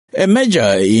A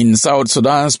major in South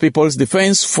Sudan's People's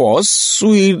Defense Force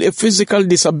with a physical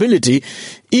disability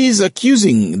is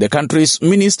accusing the country's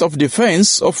Minister of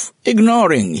Defense of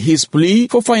ignoring his plea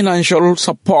for financial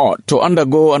support to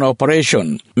undergo an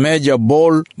operation. Major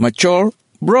Bol Machor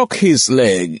broke his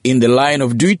leg in the line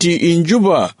of duty in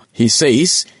Juba. He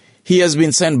says he has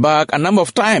been sent back a number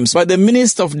of times by the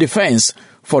Minister of Defense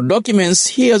for documents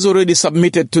he has already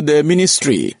submitted to the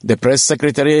ministry. The press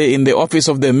secretary in the office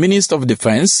of the Minister of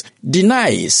Defense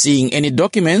denies seeing any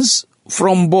documents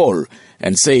from Bol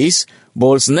and says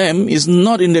Bol's name is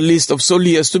not in the list of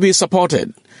soldiers to be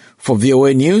supported. For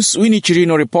VOA News, Winnie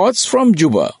Chirino reports from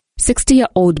Juba.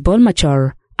 60-year-old Bol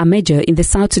Machor, a major in the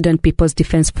South Sudan People's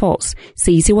Defense Force,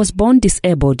 says he was born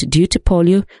disabled due to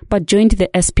polio but joined the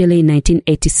SPLA in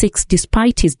 1986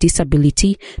 despite his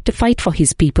disability to fight for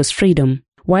his people's freedom.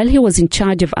 While he was in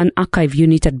charge of an archive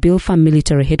unit at Bilfa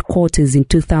Military Headquarters in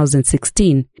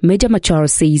 2016, Major Machor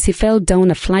says he fell down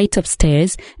a flight of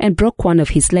stairs and broke one of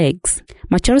his legs.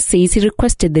 Machor says he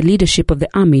requested the leadership of the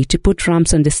army to put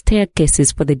ramps on the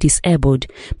staircases for the disabled,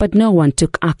 but no one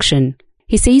took action.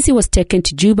 He says he was taken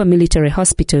to Juba Military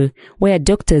Hospital, where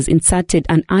doctors inserted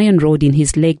an iron rod in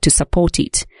his leg to support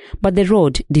it, but the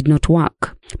rod did not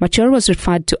work. Machor was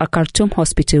referred to a Khartoum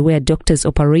hospital where doctors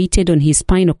operated on his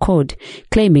spinal cord,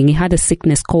 claiming he had a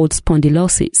sickness called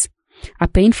spondylosis, a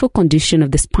painful condition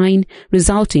of the spine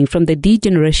resulting from the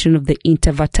degeneration of the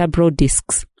intervertebral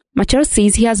discs. Machor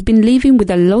says he has been living with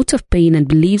a lot of pain and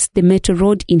believes the metal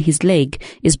rod in his leg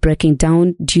is breaking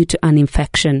down due to an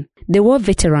infection. The war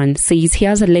veteran says he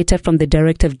has a letter from the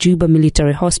director of Juba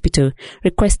Military Hospital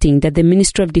requesting that the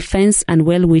Ministry of Defense and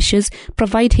well-wishers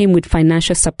provide him with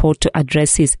financial support to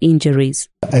address his injuries.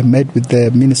 I met with the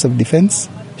Minister of Defense.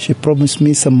 She promised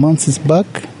me some months back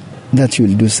that she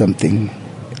will do something.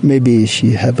 Maybe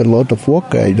she have a lot of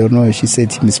work. I don't know. She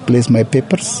said she misplaced my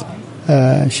papers.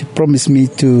 She promised me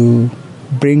to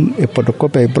bring a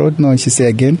photocopy. I brought. No, she said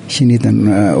again she need an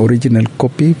original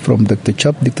copy from Dr.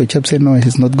 Chap. Dr. Chap said no,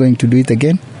 he's not going to do it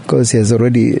again because he has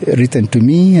already written to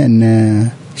me.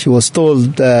 And he was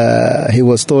told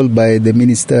by the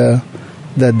minister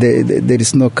that there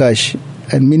is no cash.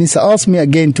 And minister asked me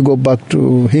again to go back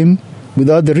to him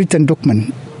without the written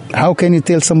document. How can you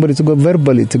tell somebody to go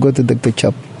verbally to go to Dr.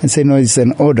 Chap and say no, it's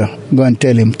an order? Go and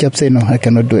tell him. Chap said no, I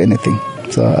cannot do anything.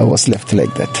 So I was left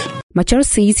like that. Machor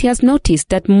says he has noticed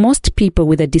that most people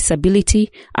with a disability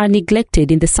are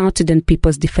neglected in the South Sudan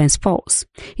People's Defense Force.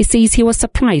 He says he was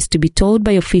surprised to be told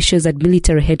by officials at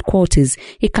military headquarters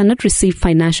he cannot receive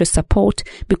financial support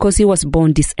because he was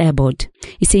born disabled.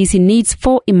 He says he needs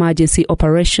 4 emergency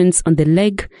operations on the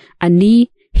leg, a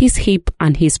knee, his hip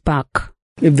and his back.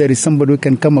 If there is somebody who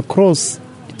can come across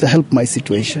to help my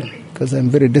situation, because I'm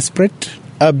very desperate.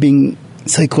 I've been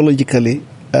psychologically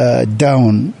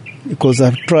down because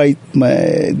I've tried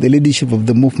the leadership of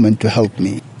the movement to help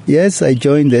me. Yes, I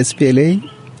joined the SPLA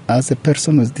as a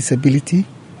person with disability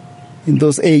in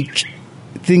those age,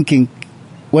 thinking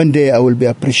one day I will be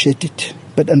appreciated.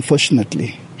 But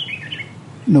unfortunately,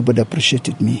 nobody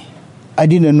appreciated me. I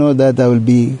didn't know that I will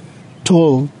be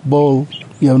told, Bol,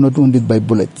 you are not wounded by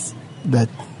bullets, that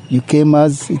you came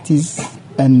as it is,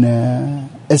 and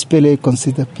SPLA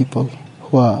consider people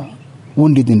who are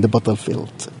wounded in the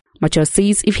battlefield. Machor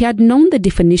says if he had known the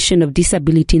definition of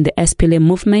disability in the SPLA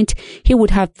movement, he would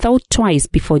have thought twice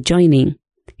before joining.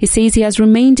 He says he has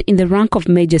remained in the rank of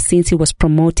major since he was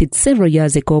promoted several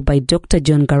years ago by Dr.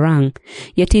 John Garang,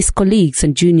 yet his colleagues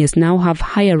and juniors now have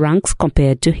higher ranks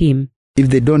compared to him. If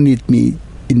they don't need me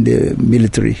in the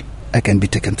military, I can be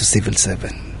taken to civil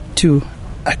servant. 2,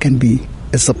 I can be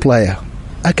a supplier.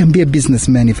 I can be a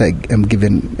businessman if I am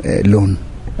given a loan.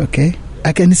 Okay?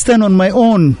 I can stand on my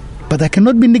own, but I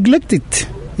cannot be neglected.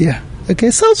 Yeah. Okay.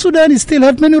 South Sudan still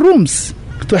have many rooms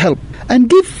to help and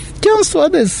give chance to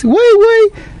others. Why?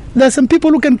 There are some people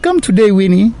who can come today,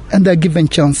 Winnie, and they're given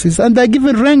chances and they're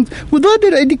given ranks without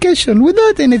their education,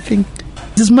 without anything.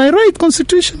 It is my right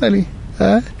constitutionally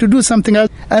to do something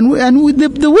else. And with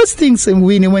the worst things,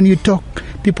 Winnie, when you talk,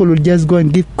 people will just go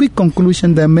and give quick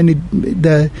conclusion.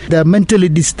 They're mentally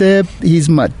disturbed. He's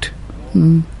mad.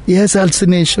 He has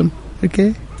hallucination.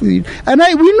 Okay, and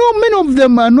we know many of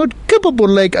them are not capable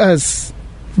like us,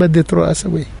 but they throw us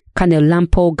away. Colonel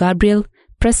Lampo Gabriel,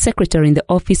 press secretary in the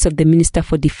office of the Minister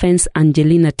for Defense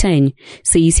Angelina Teny,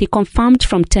 says he confirmed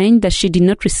from Teny that she did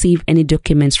not receive any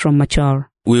documents from Machor.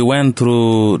 We went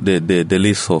through the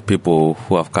list of people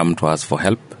who have come to us for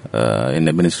help in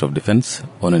the Ministry of Defense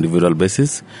on an individual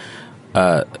basis.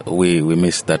 We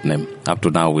missed that name. Up to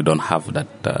now, we don't have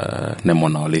that name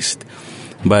on our list.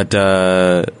 But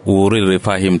we will really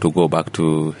refer him to go back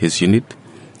to his unit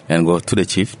and go to the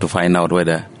chief to find out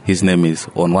whether his name is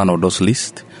on one of those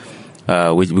lists,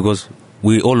 because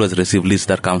we always receive lists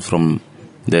that comes from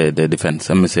the defense,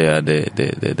 let me say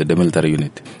the military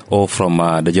unit, or from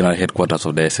the general headquarters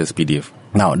of the SSPDF.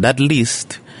 Now, that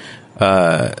list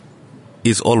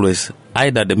is always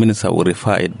either the minister will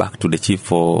refer it back to the chief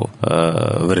for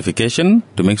verification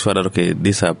to make sure that, okay,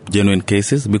 these are genuine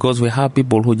cases, because we have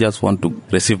people who just want to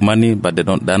receive money, but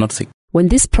they're not sick. When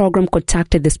this program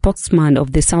contacted the spokesman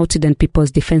of the South Sudan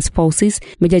People's Defense Forces,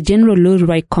 Major General Lul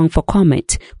Rai Kong, for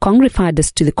comment, Kong referred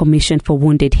us to the Commission for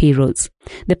Wounded Heroes.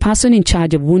 The person in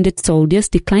charge of wounded soldiers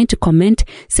declined to comment,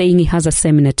 saying he has a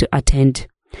seminar to attend.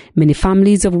 Many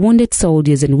families of wounded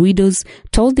soldiers and widows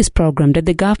told this program that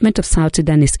the government of South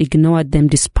Sudan has ignored them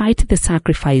despite the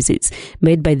sacrifices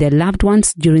made by their loved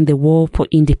ones during the war for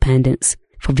independence.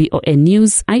 For VOA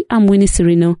News, I am Winnie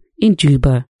Serino in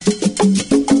Juba.